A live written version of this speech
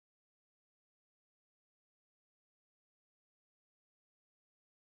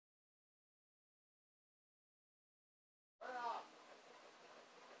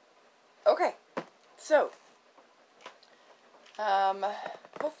Okay, so,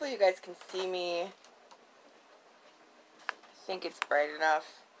 hopefully you guys can see me. I think it's bright enough.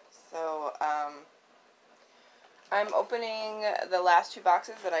 So, I'm opening the last 2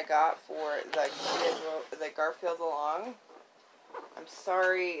 boxes that I got for the Garfield Along. I'm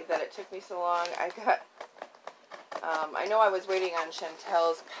sorry that it took me so long. I know I was waiting on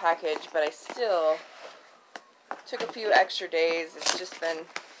Chantale's package, but I still took a few extra days. It's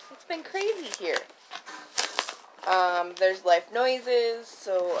been crazy here. There's life noises,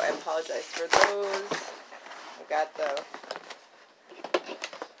 so I apologize for those. I got the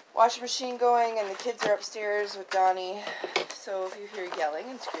washing machine going, and the kids are upstairs with Donnie. So if you hear yelling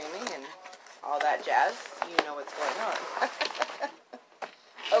and screaming and all that jazz, you know what's going on.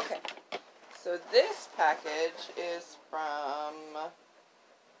 Okay, so this package is from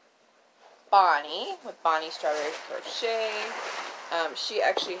Bonnie, with Bonnie Strawberry Crochet. She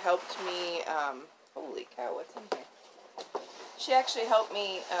actually helped me, holy cow, what's in here? She actually helped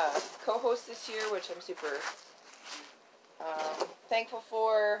me co-host this year, which I'm super thankful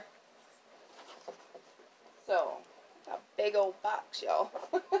for. So, a big old box, y'all.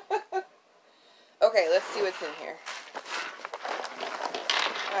 Okay, let's see what's in here.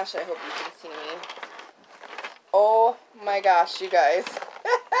 Gosh, I hope you can see me. Oh my gosh, you guys.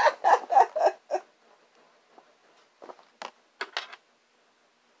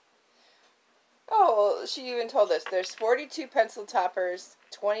 Oh, she even told us there's 42 pencil toppers,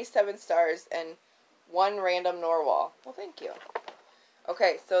 27 stars, and 1 random narwhal. Well, thank you.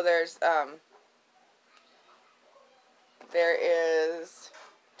 Okay, so there is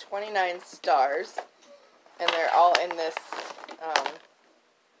 29 stars, and they're all in this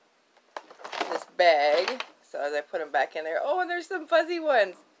this bag. So as I put them back in there, oh, and there's some fuzzy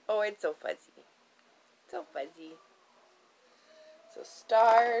ones. Oh, it's so fuzzy. So fuzzy. So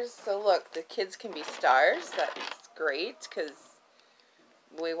stars. So look, the kids can be stars. That's great because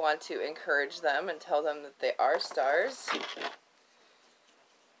we want to encourage them and tell them that they are stars.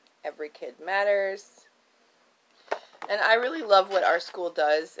 Every kid matters. And I really love what our school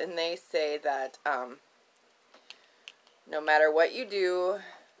does, and they say that no matter what you do,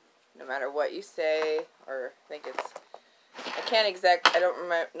 no matter what you say, or I think it's, I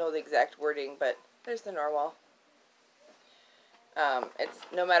don't know the exact wording, but there's the narwhal. It's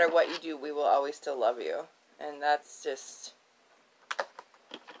no matter what you do, we will always still love you. And that's just,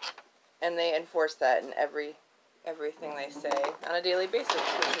 and they enforce that in everything they say on a daily basis,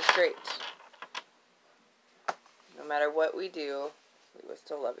 which is great. No matter what we do, we will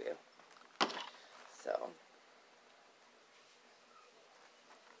still love you. So,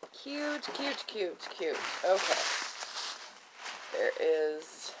 cute, cute, cute, cute. Okay. There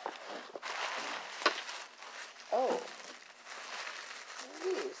is, oh, what are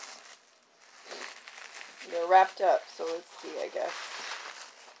these? They're wrapped up, so let's see, I guess.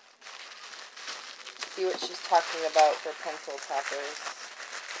 See what she's talking about for pencil toppers.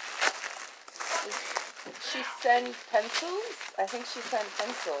 Did she send pencils? I think she sent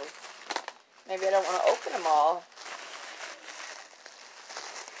pencils. Maybe I don't want to open them all.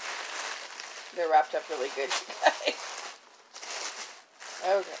 They're wrapped up really good, guys.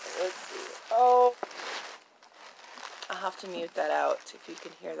 Okay, let's see. Oh, I'll have to mute that out. If you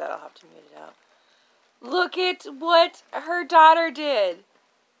can hear that, I'll have to mute it out. Look at what her daughter did.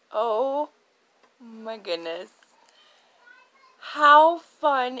 Oh my goodness. How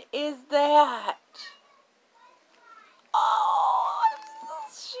fun is that? Oh,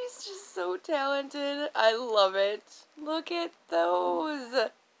 she's just so talented. I love it. Look at those.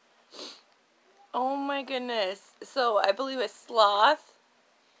 Oh my goodness. So I believe a sloth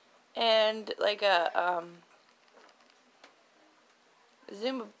and like a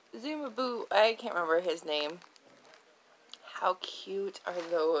Zumaboo, I can't remember his name. How cute are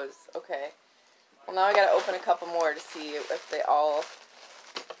those? Okay. Well, now I gotta open a couple more to see if they all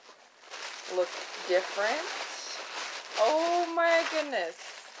look different. Oh my goodness.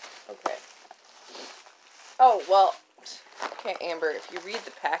 Okay. Oh, well, okay, Amber, if you read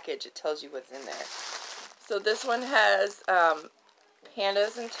the package, it tells you what's in there. So this one has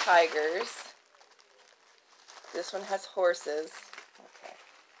pandas and tigers. This one has horses. Okay.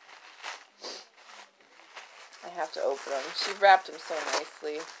 I have to open them. She wrapped them so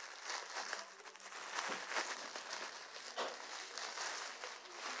nicely.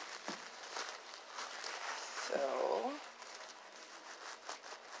 So,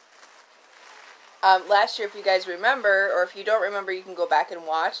 last year, if you guys remember, or if you don't remember, you can go back and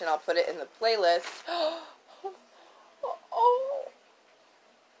watch, and I'll put it in the playlist. Oh.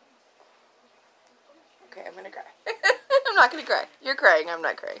 Okay, I'm gonna cry. I'm not gonna cry. You're crying. I'm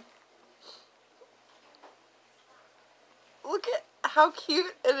not crying. Look at how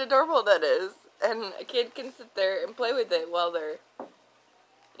cute and adorable that is. And a kid can sit there and play with it while they're,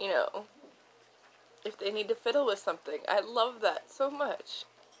 you know, if they need to fiddle with something. I love that so much.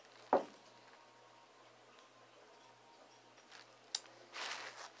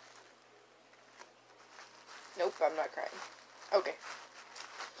 Nope, I'm not crying. Okay.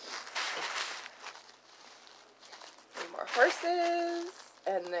 Three more horses.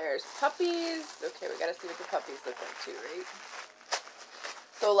 And there's puppies. Okay, we gotta see what the puppies look like too, right?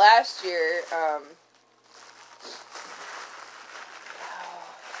 So last year,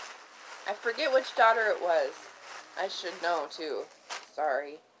 I forget which daughter it was. I should know too.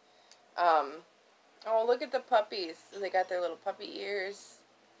 Sorry. Oh, look at the puppies. They got their little puppy ears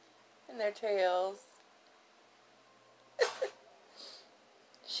and their tails.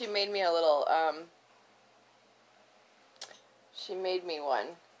 She made me a little, she made me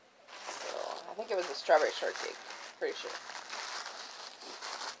one. So, I think it was a strawberry shortcake. Pretty sure.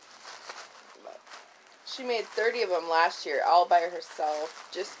 But she made 30 of them last year, all by herself,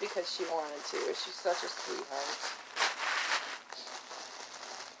 just because she wanted to. She's such a sweetheart.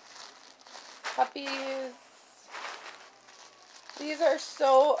 Puppies. These are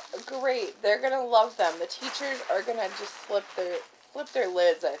so great. They're gonna love them. The teachers are gonna just flip their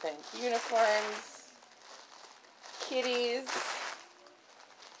lids, I think. Unicorns, kitties,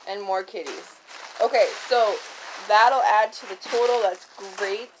 and more kitties. Okay, so that'll add to the total. That's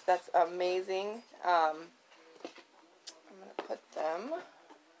great. That's amazing. I'm gonna put them.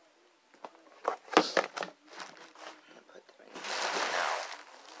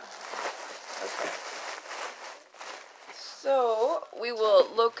 So, we will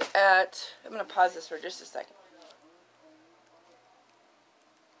look at, I'm going to pause this for just a second.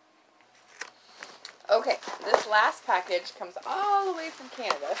 Okay, this last package comes all the way from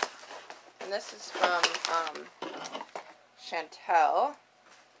Canada. And this is from Chantale.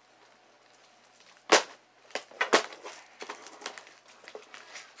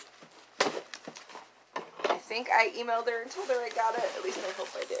 I think I emailed her and told her I got it. At least I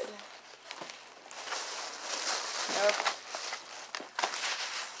hope I did. Okay.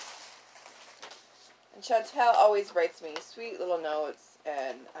 And Chantale always writes me sweet little notes,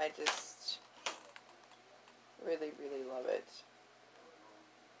 and I just really, really love it.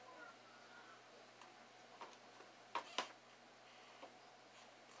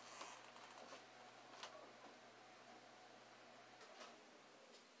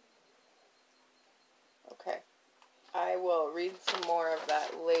 Okay. I will read some more of that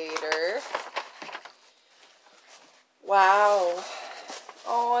later. Wow.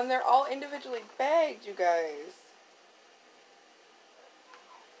 Oh, and they're all individually bagged, you guys.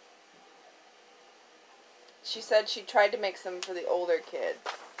 She said she tried to make some for the older kids,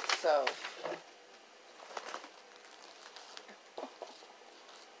 so.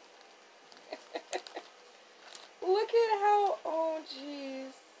 Look at how, oh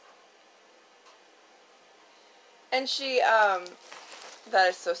jeez. And she, that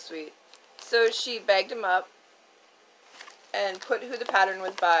is so sweet. So she bagged them up and put who the pattern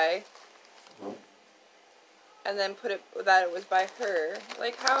was by. And then put it, that it was by her.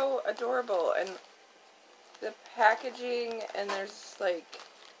 Like, how adorable. And the packaging, and there's like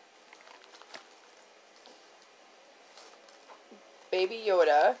Baby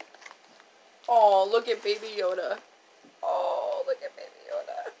Yoda. Oh, look at Baby Yoda. Oh, look at Baby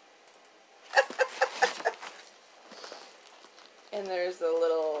Yoda. And there's a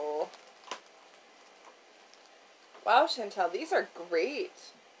little... Wow, Chantale, these are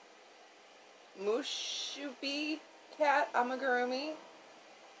great. Mushubi cat amigurumi.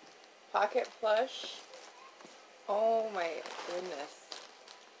 Pocket plush. Oh my goodness.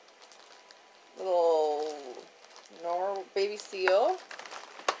 Little baby seal.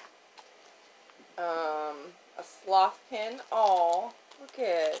 A sloth pin. Oh, look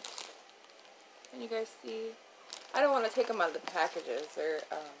at. Can you guys see? I don't want to take them out of the packages. They're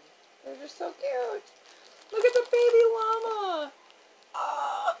just so cute. Look at the baby llama.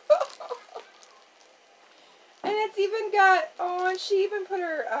 Oh. And it's even got, oh, and she even put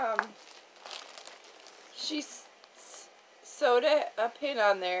her, she sewed a pin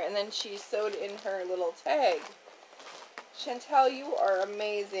on there, and then she sewed in her little tag. Chantale, you are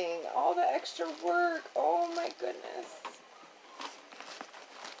amazing. All the extra work. Oh my goodness.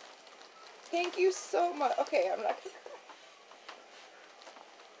 Thank you so much. Okay, I'm not gonna cry.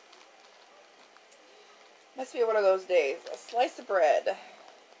 Must be one of those days. A slice of bread.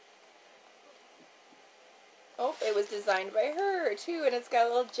 Oh, it was designed by her too, and it's got a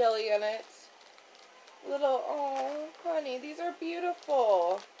little jelly on it. Little, oh, honey, these are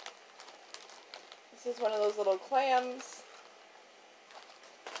beautiful. This is one of those little clams.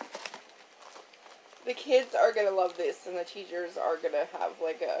 The kids are going to love this, and the teachers are going to have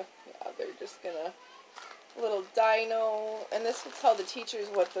like a, yeah, they're just going to, little dino, and this will tell the teachers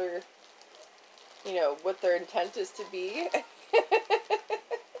what their, you know, what their intent is to be.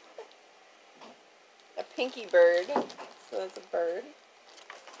 A pinky bird, so that's a bird.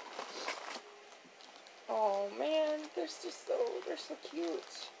 Oh man, they're so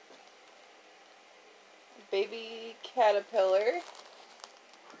cute. Baby caterpillar.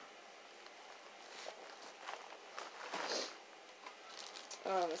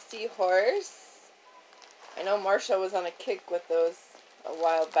 Seahorse. I know Marsha was on a kick with those a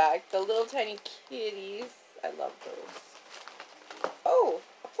while back. The little tiny kitties. I love those. Oh,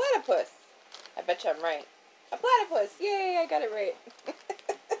 a platypus. I bet you I'm right. A platypus. Yay, I got it right.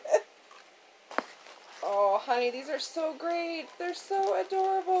 Oh, honey, these are so great. They're so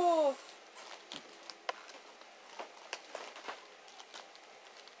adorable.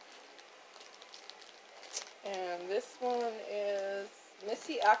 And this one is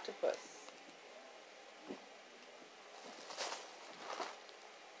Missy Octopus.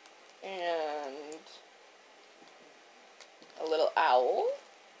 And a little owl.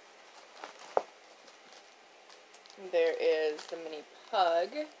 There is the mini pug.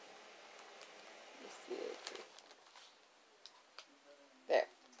 Let's see. There,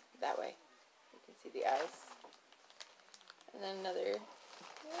 that way. You can see the eyes. And then another.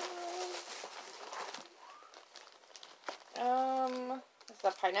 Is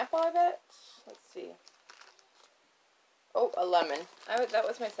that pineapple, I bet? Let's see. Oh, a lemon. That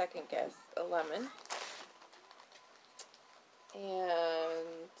was my second guess. A lemon.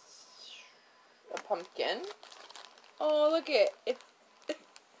 And a pumpkin. Oh, look it. It's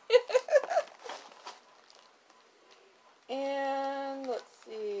and let's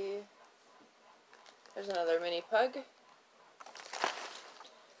see. There's another mini pug.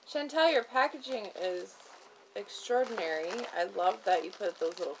 Chantale, your packaging is extraordinary. I love that you put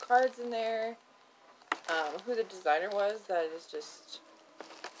those little cards in there. Who the designer was, that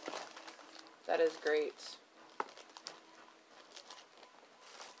is great.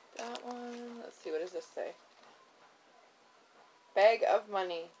 That one, let's see, what does this say? Bag of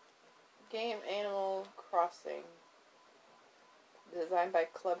money. Game Animal Crossing. Designed by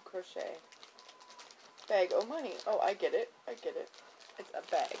Club Crochet. Bag of money. Oh, I get it. I get it. It's a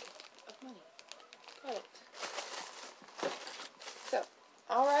bag of money. Got it. So,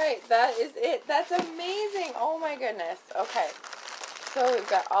 alright, that is it. That's amazing. Oh my goodness. Okay. So we've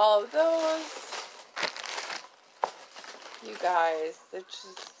got all of those. You guys, they're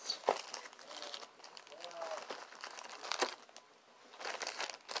just...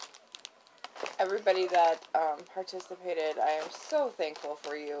 Everybody that participated, I am so thankful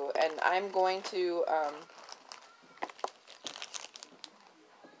for you. And I'm going to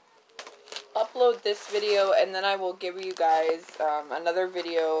upload this video, and then I will give you guys another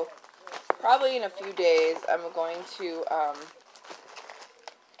video probably in a few days. I'm going to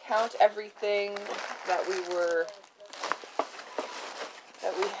count everything that we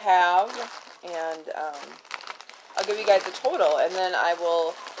have, and I'll give you guys a total, and then I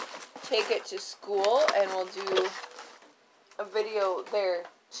will take it to school and we'll do a video there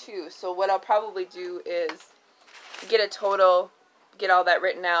too. So what I'll probably do is get a total, get all that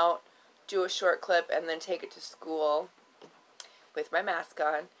written out, do a short clip, and then take it to school with my mask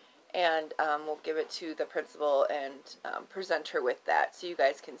on, and we'll give it to the principal and present her with that, so you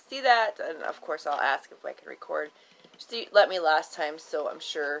guys can see that. And of course I'll ask if I can record. She let me last time, so I'm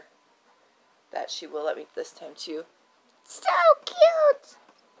sure that she will let me this time too. So cute!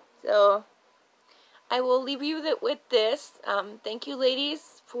 So I will leave you with this. Thank you,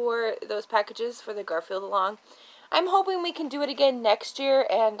 ladies, for those packages for the Garfield Along. I'm hoping we can do it again next year,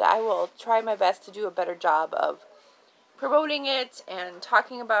 and I will try my best to do a better job of promoting it and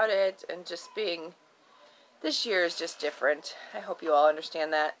talking about it, and just being, this year is just different. I hope you all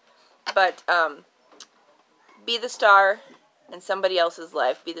understand that. But be the star in somebody else's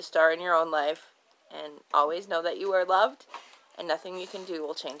life. Be the star in your own life, and always know that you are loved, and nothing you can do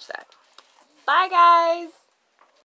will change that. Bye, guys!